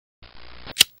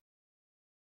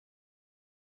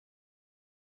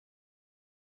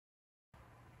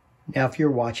Now, if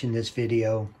you're watching this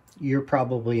video, you're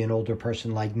probably an older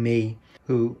person like me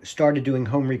who started doing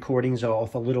home recordings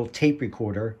off a little tape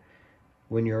recorder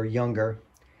when you're younger.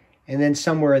 And then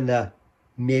somewhere in the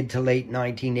mid to late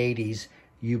 1980s,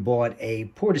 you bought a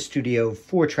Portastudio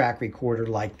 4-track recorder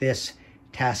like this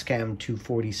Tascam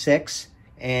 246.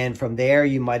 And from there,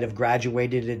 you might have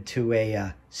graduated into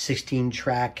a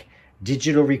 16-track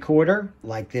digital recorder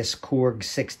like this Korg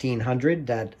 1600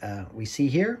 that we see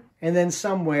here. And then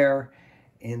somewhere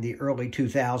in the early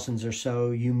 2000s or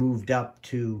so, you moved up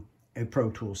to a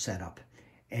Pro Tools setup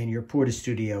and your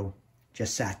Portastudio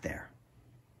just sat there.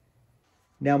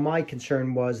 Now, my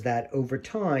concern was that over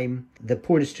time, the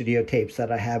Portastudio tapes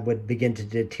that I had would begin to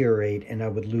deteriorate and I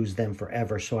would lose them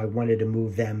forever. So I wanted to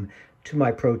move them to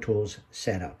my Pro Tools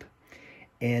setup.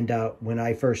 And when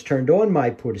I first turned on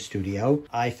my Portastudio,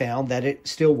 I found that it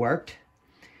still worked.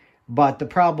 But the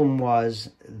problem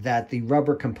was that the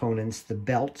rubber components, the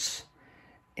belts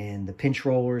and the pinch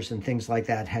rollers and things like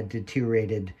that had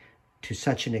deteriorated to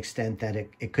such an extent that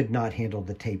it could not handle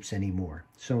the tapes anymore.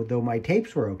 So though my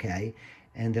tapes were okay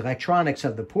and the electronics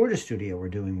of the Portastudio were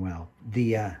doing well,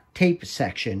 the tape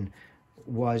section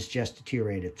was just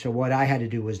deteriorated. So what I had to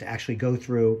do was to actually go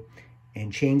through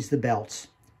and change the belts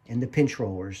and the pinch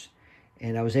rollers.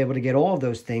 And I was able to get all of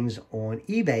those things on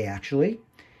eBay, actually.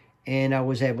 And I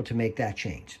was able to make that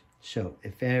change. So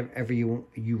if ever you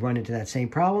run into that same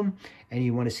problem and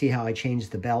you want to see how I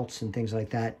changed the belts and things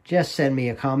like that, just send me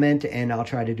a comment and I'll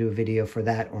try to do a video for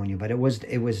that on you. But it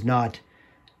was not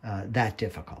that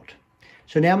difficult.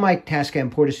 So now my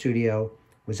Tascam Portastudio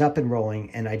was up and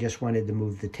rolling and I just wanted to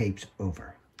move the tapes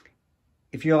over.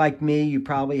 If you're like me, you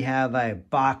probably have a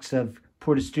box of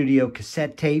Portastudio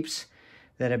cassette tapes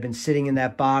that have been sitting in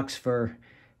that box for,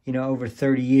 over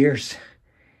 30 years.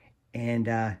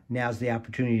 And now's the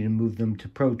opportunity to move them to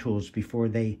Pro Tools before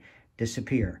they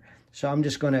disappear. So I'm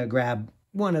just going to grab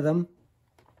one of them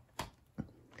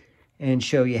and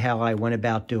show you how I went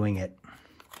about doing it.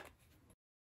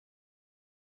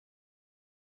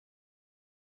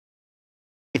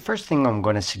 The first thing I'm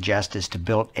going to suggest is to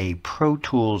build a Pro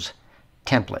Tools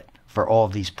template for all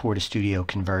of these Portastudio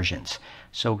conversions.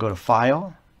 So we'll go to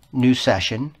File, New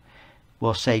Session.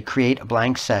 We'll say Create a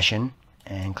Blank Session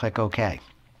and click OK.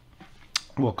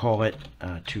 We'll call it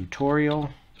Tutorial.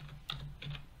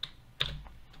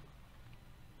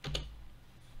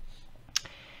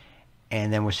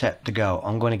 And then we're set to go.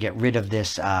 I'm going to get rid of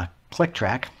this click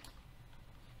track.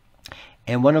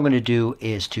 And what I'm going to do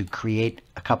is to create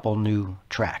a couple new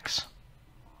tracks.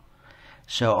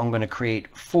 So I'm going to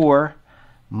create 4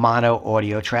 mono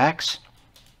audio tracks.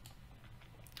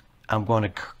 I'm going to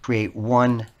create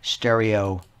 1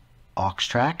 stereo aux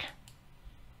track.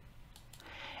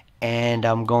 And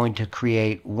I'm going to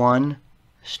create 1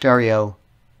 stereo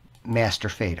master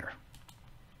fader.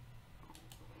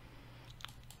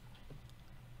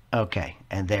 Okay,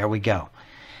 and there we go.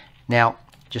 Now,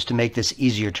 just to make this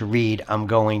easier to read, I'm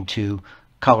going to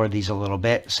color these a little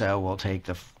bit. So we'll take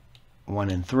the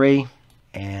 1 and 3,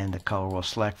 and the color we'll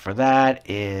select for that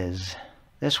is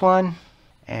this one.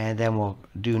 And then we'll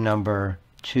do number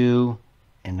 2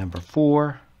 and number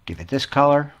 4, give it this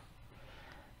color.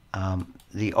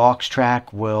 The aux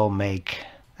track will make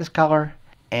this color,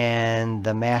 and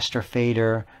the master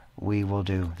fader, we will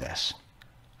do this.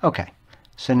 Okay,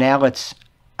 so now it's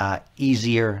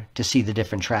easier to see the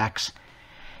different tracks.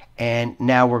 And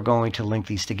now we're going to link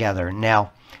these together.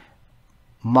 Now,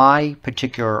 my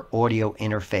particular audio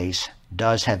interface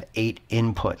does have 8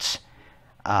 inputs.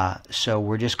 So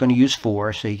we're just going to use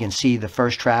 4. So you can see the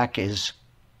first track is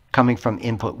coming from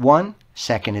input 1,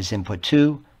 second is input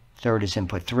 2, third is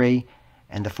input 3,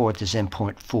 and the fourth is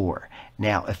input 4.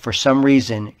 Now, if for some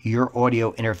reason your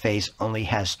audio interface only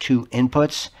has 2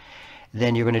 inputs,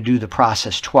 then you're going to do the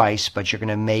process twice, but you're going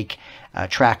to make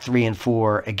track 3 and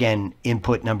 4, again,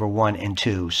 input number 1 and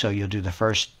 2. So you'll do the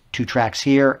first 2 tracks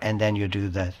here, and then you'll do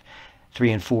the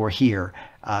 3 and 4 here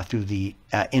through the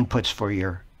inputs for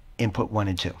your input 1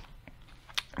 and 2.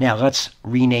 Now, let's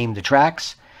rename the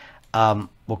tracks.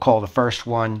 We'll call the first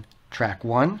one track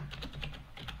 1.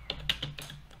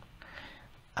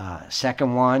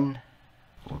 Second one,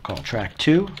 we'll call track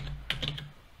 2.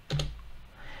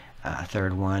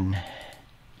 Third one,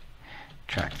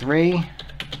 track 3.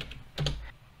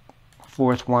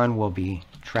 Fourth one will be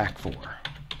track 4.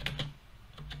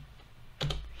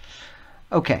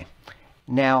 Okay,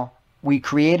 now we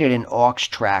created an aux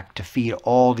track to feed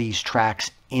all these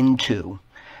tracks into,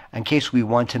 in case we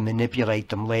want to manipulate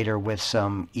them later with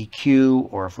some EQ,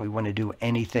 or if we want to do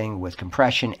anything with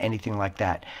compression, anything like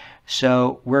that.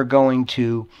 So we're going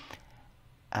to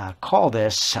call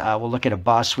this. We'll look at a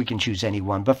bus. We can choose any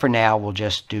one, but for now we'll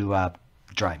just do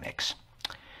dry mix.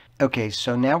 Okay,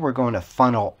 so now we're going to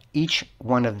funnel each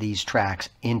one of these tracks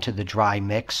into the dry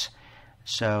mix.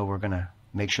 So we're going to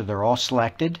make sure they're all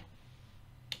selected,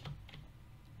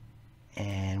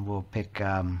 and we'll pick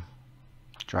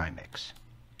dry mix.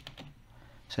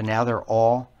 So now they're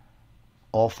all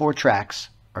 4 tracks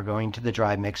are going to the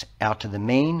dry mix out to the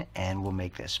main, and we'll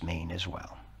make this main as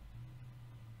well.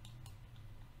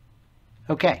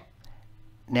 Okay,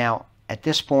 now at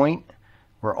this point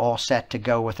we're all set to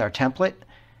go with our template,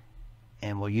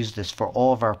 and we'll use this for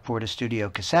all of our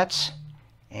Portastudio cassettes.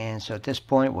 And so at this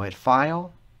point we'll hit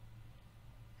File,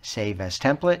 Save as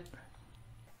Template,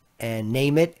 and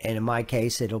name it, and in my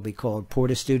case it'll be called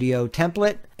Portastudio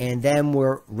Template, and then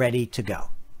we're ready to go.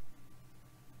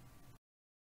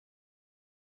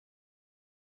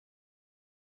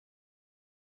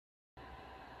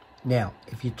 Now,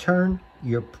 if you turn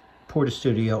your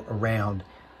Portastudio around,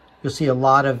 you'll see a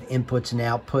lot of inputs and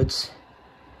outputs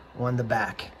on the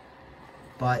back.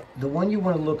 But the one you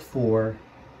want to look for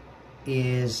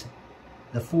is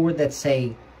the 4 that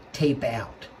say tape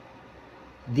out.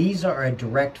 These are a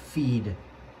direct feed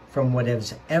from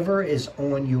whatever is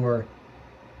on your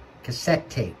cassette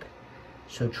tape.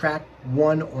 So track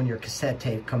 1 on your cassette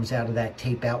tape comes out of that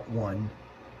tape out 1.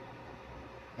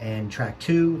 And track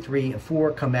 2, 3, and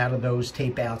 4 come out of those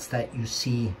tape outs that you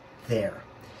see there.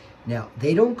 Now,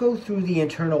 they don't go through the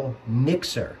internal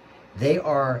mixer. They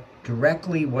are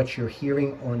directly what you're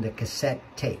hearing on the cassette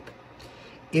tape.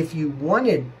 If you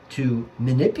wanted to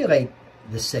manipulate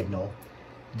the signal,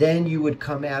 then you would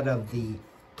come out of the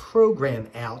program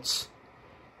outs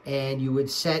and you would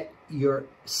set your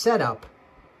setup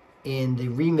in the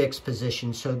remix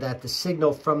position so that the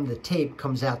signal from the tape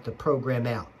comes out the program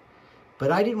out.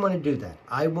 But I didn't want to do that.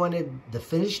 I wanted the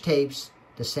finished tapes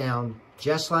to sound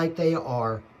just like they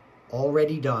are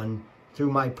already done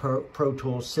through my Pro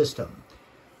Tools system.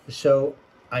 So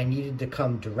I needed to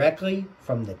come directly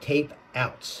from the tape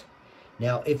outs.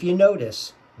 Now, if you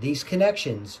notice, these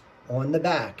connections on the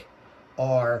back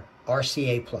are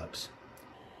RCA plugs.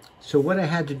 So what I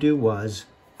had to do was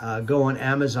go on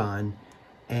Amazon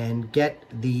and get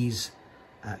these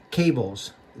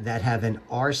cables that have an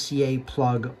RCA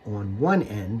plug on one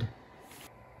end,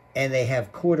 and they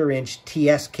have 1/4-inch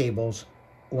TS cables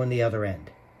on the other end.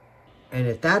 And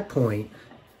at that point,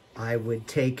 I would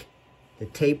take the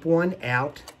tape one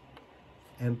out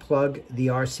and plug the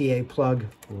RCA plug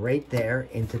right there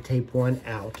into tape 1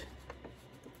 out.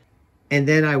 And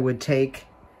then I would take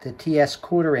the TS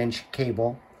 1/4-inch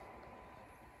cable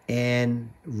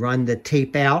and run the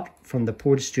tape out from the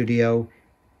Portastudio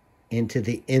into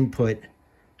the input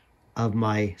of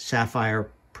my Sapphire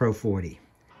Pro 40.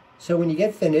 So when you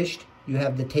get finished, you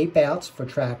have the tape outs for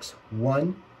tracks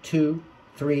 1, 2,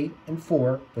 3, and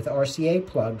 4 with RCA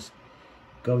plugs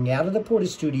going out of the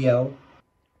Portastudio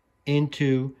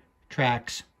into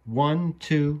tracks 1,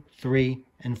 2, 3,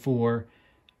 and 4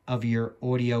 of your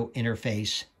audio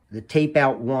interface. The tape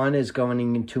out 1 is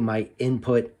going into my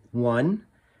input 1.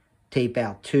 Tape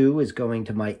out 2 is going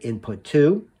to my input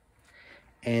 2.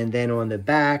 And then on the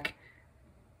back,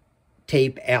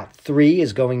 tape out 3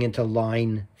 is going into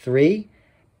line 3.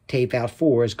 Tape out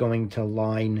 4 is going to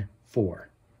line 4.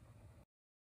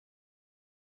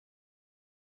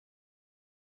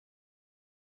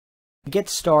 Get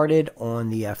started on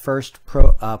the first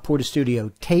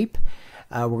Portastudio tape.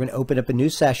 We're going to open up a new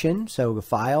session. So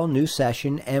File, New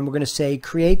Session, and we're going to say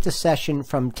Create the Session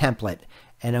from Template.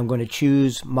 And I'm going to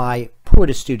choose my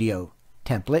Portastudio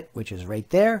template, which is right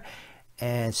there,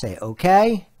 and say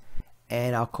OK.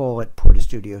 And I'll call it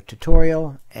Portastudio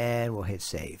Tutorial, and we'll hit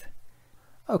Save.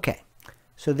 Okay,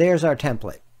 so there's our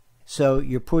template. So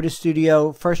your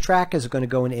Portastudio first track is going to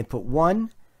go in input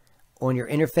 1 on your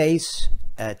interface,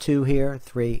 2 here,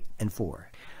 3, and 4.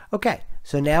 Okay,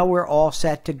 so now we're all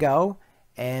set to go,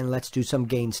 and let's do some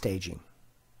gain staging.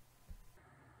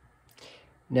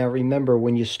 Now remember,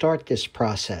 when you start this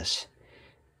process,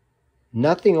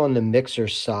 nothing on the mixer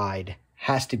side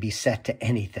has to be set to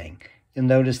anything. You'll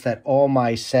notice that all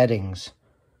my settings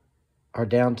are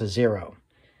down to 0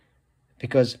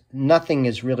 because nothing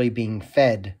is really being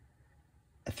fed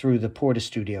through the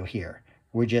Portastudio here.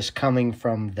 We're just coming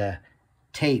from the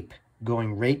tape,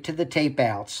 going right to the tape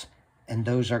outs, and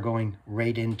those are going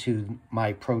right into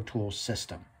my Pro Tools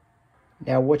system.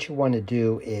 Now what you want to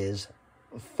do is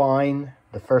find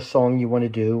the first song you want to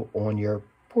do on your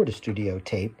Portastudio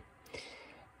tape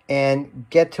and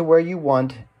get to where you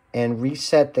want and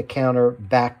reset the counter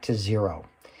back to 0.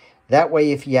 That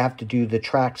way, if you have to do the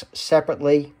tracks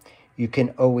separately, you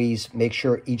can always make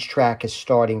sure each track is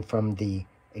starting from the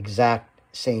exact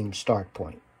same start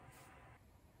point.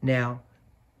 Now,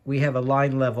 we have a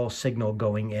line level signal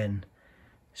going in.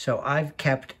 So I've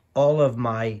kept all of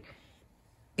my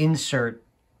insert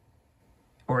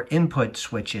or input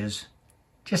switches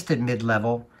just at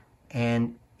mid-level,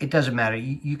 and it doesn't matter.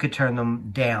 You could turn them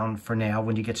down for now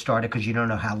when you get started because you don't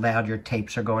know how loud your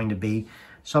tapes are going to be.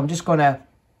 So I'm just going to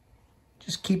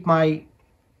keep my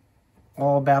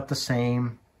all about the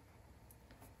same,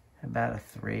 about a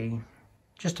 3,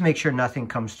 just to make sure nothing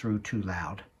comes through too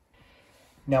loud.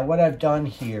 Now what I've done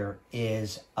here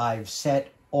is I've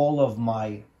set all of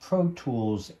my Pro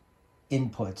Tools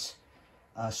inputs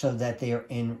so that they are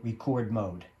in record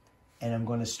mode. And I'm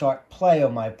going to start play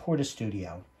on my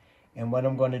Portastudio. And what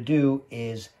I'm going to do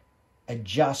is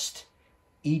adjust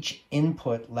each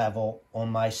input level on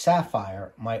my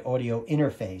Sapphire, my audio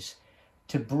interface,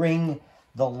 to bring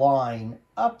the line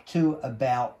up to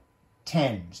about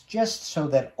 10s, just so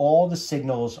that all the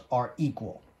signals are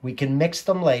equal. We can mix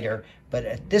them later, but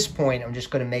at this point, I'm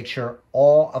just going to make sure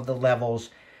all of the levels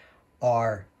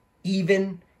are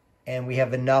even and we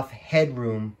have enough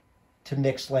headroom to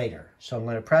mix later. So I'm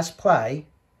going to press play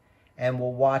and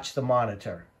we'll watch the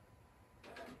monitor.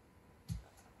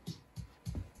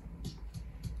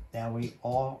 Now we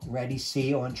already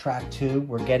see on track 2,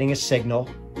 we're getting a signal.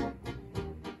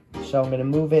 So I'm going to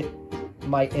move it,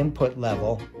 my input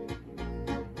level,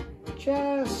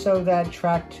 just so that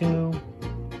track 2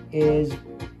 is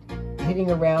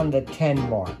hitting around the 10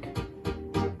 mark.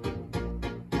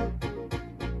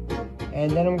 And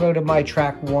then I'm going to my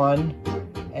track 1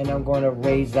 and I'm going to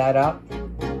raise that up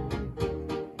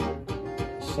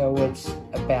so it's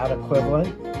about equivalent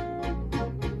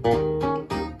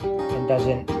and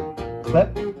doesn't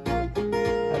clip.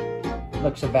 That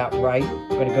looks about right. I'm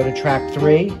going to go to track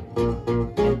 3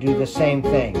 and do the same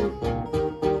thing.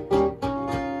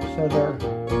 So they're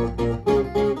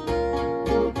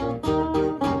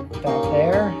about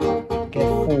there. Get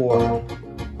 4.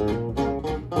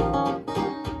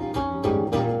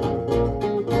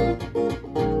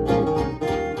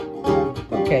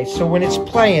 Okay, so when it's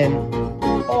playing,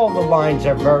 all the lines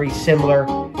are very similar.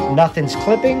 Nothing's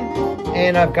clipping,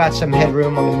 and I've got some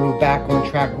headroom. I'm going to move back on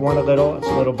track 1 a little. It's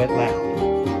a little bit loud.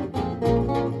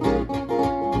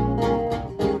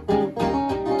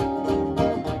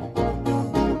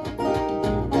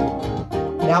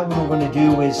 Now what we're going to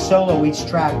do is solo each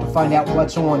track to find out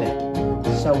what's on it.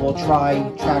 So we'll try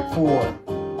track 4.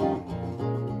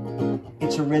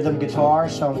 It's a rhythm guitar,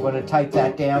 so I'm going to type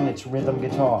that down. It's rhythm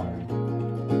guitar.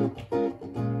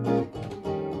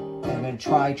 I'm going to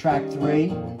try track 3.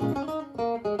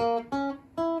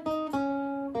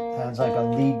 Sounds like a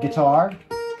lead guitar.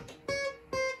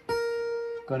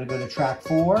 Going to go to track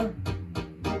 4.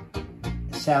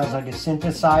 It sounds like a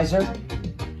synthesizer.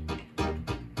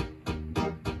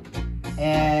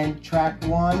 And track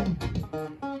 1.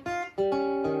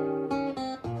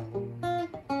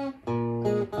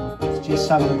 It's just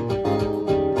some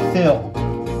fill,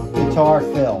 guitar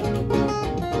fill.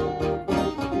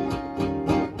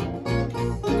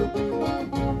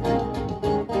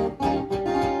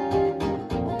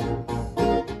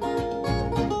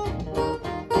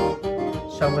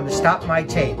 So I'm going to stop my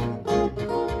tape.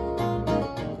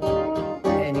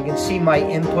 And you can see my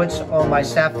inputs on my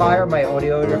Sapphire, my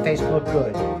audio interface look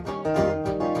good.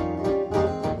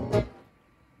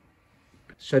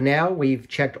 So now we've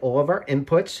checked all of our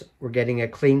inputs. We're getting a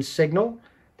clean signal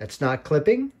that's not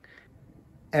clipping.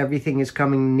 Everything is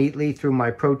coming neatly through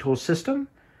my Pro Tools system.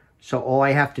 So all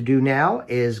I have to do now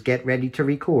is get ready to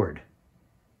record.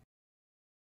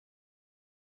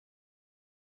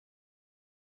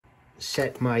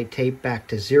 Set my tape back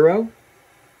to 0.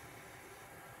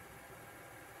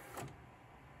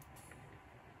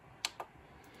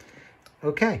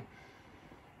 Okay.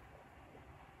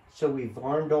 So we've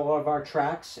armed all of our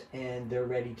tracks and they're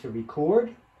ready to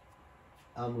record.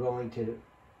 I'm going to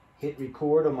hit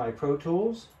record on my Pro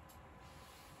Tools.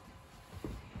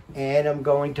 And I'm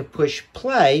going to push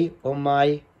play on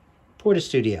my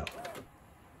Portastudio.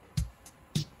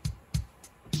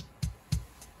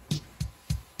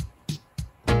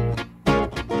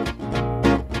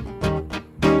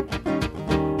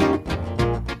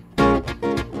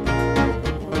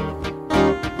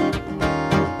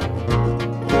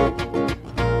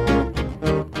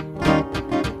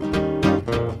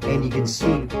 And you can see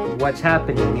what's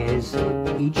happening is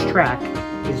each track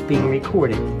is being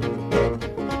recorded.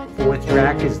 4th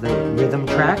track is the rhythm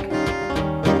track.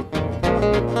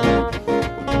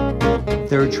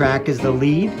 3rd track is the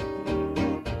lead.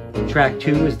 Track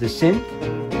 2 is the synth.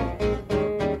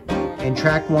 And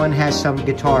track 1 has some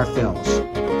guitar fills.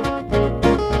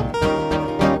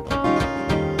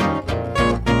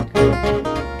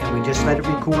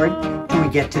 record till we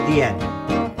get to the end.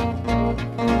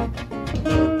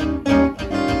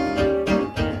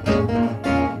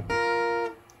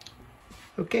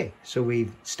 Okay, so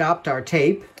we've stopped our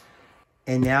tape,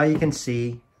 and now you can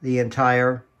see the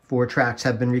entire 4 tracks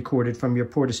have been recorded from your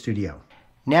Portastudio.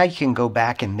 Now you can go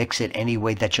back and mix it any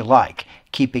way that you like,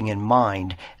 keeping in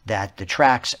mind that the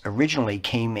tracks originally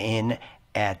came in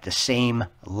at the same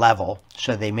level,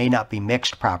 so they may not be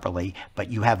mixed properly,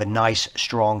 but you have a nice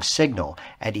strong signal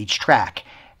at each track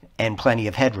and plenty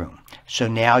of headroom. So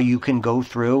now you can go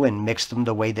through and mix them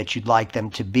the way that you'd like them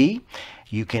to be.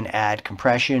 You can add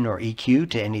compression or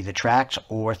EQ to any of the tracks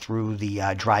or through the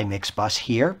dry mix bus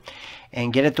here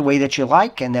and get it the way that you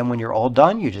like. And then when you're all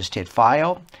done, you just hit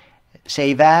File,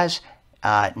 Save As,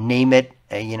 name it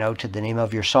to the name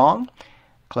of your song,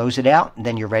 close it out, and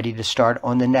then you're ready to start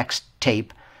on the next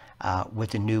tape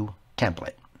with a new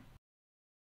template.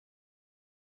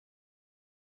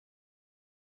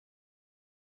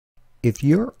 If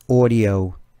your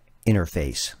audio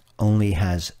interface only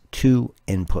has 2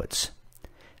 inputs,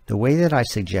 the way that I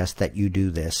suggest that you do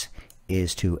this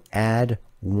is to add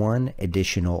 1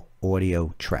 additional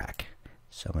audio track.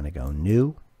 So I'm going to go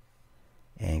New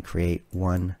and create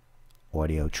 1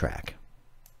 audio track.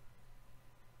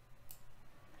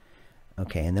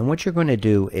 Okay, and then what you're going to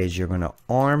do is you're going to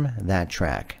arm that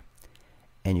track,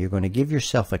 and you're going to give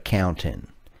yourself a count in.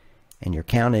 And your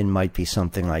count in might be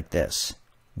something like this: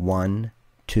 1,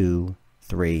 2,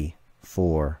 3,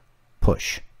 4,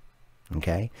 push.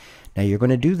 Okay, now you're going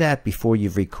to do that before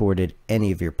you've recorded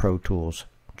any of your Pro Tools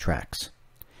tracks.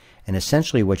 And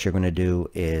essentially what you're going to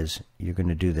do is you're going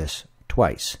to do this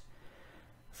twice.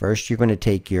 First, you're going to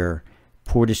take your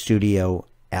Portastudio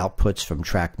outputs from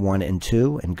track 1 and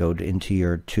 2 and go into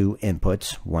your 2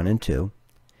 inputs, 1 and 2.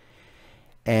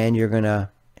 And you're going to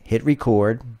hit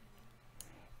record,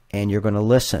 and you're going to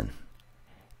listen.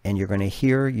 And you're going to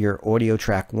hear your audio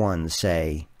track 1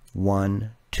 say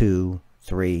 1, 2,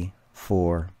 3,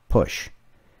 4, push.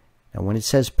 Now when it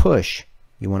says push,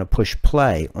 you want to push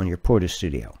play on your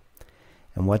Portastudio.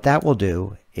 And what that will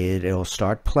do is it'll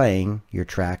start playing your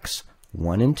tracks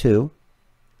 1 and 2,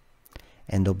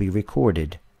 and they'll be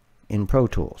recorded in Pro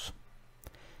Tools.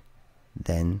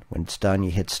 Then when it's done,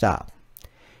 you hit stop.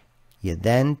 You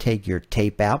then take your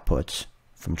tape outputs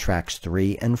from tracks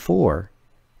 3 and 4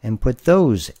 and put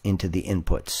those into the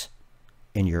inputs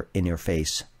in your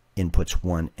interface inputs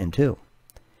 1 and 2.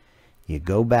 You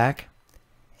go back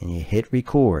and you hit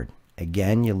record.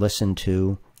 Again, you listen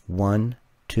to 1,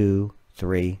 2,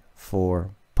 3, 4,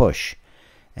 push.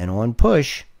 And on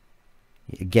push,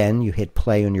 again, you hit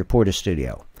play on your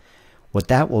Portastudio. What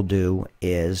that will do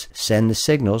is send the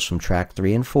signals from track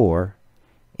 3 and 4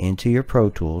 into your Pro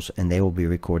Tools, and they will be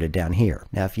recorded down here.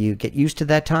 Now, if you get used to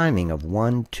that timing of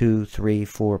 1, 2, 3,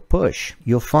 4, push,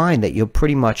 you'll find that you'll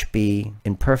pretty much be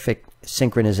in perfect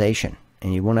synchronization,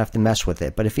 and you won't have to mess with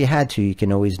it. But if you had to, you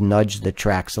can always nudge the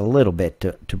tracks a little bit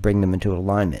to bring them into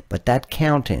alignment. But that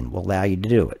count-in will allow you to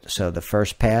do it. So the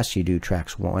first pass, you do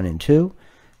tracks 1 and 2.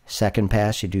 Second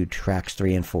pass, you do tracks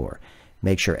 3 and 4.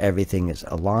 Make sure everything is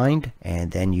aligned,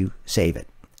 and then you save it.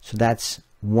 So that's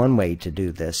one way to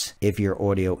do this if your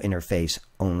audio interface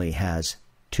only has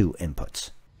 2 inputs.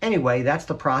 Anyway, that's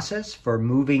the process for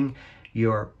moving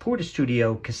your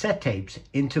Portastudio cassette tapes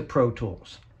into Pro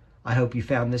Tools. I hope you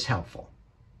found this helpful.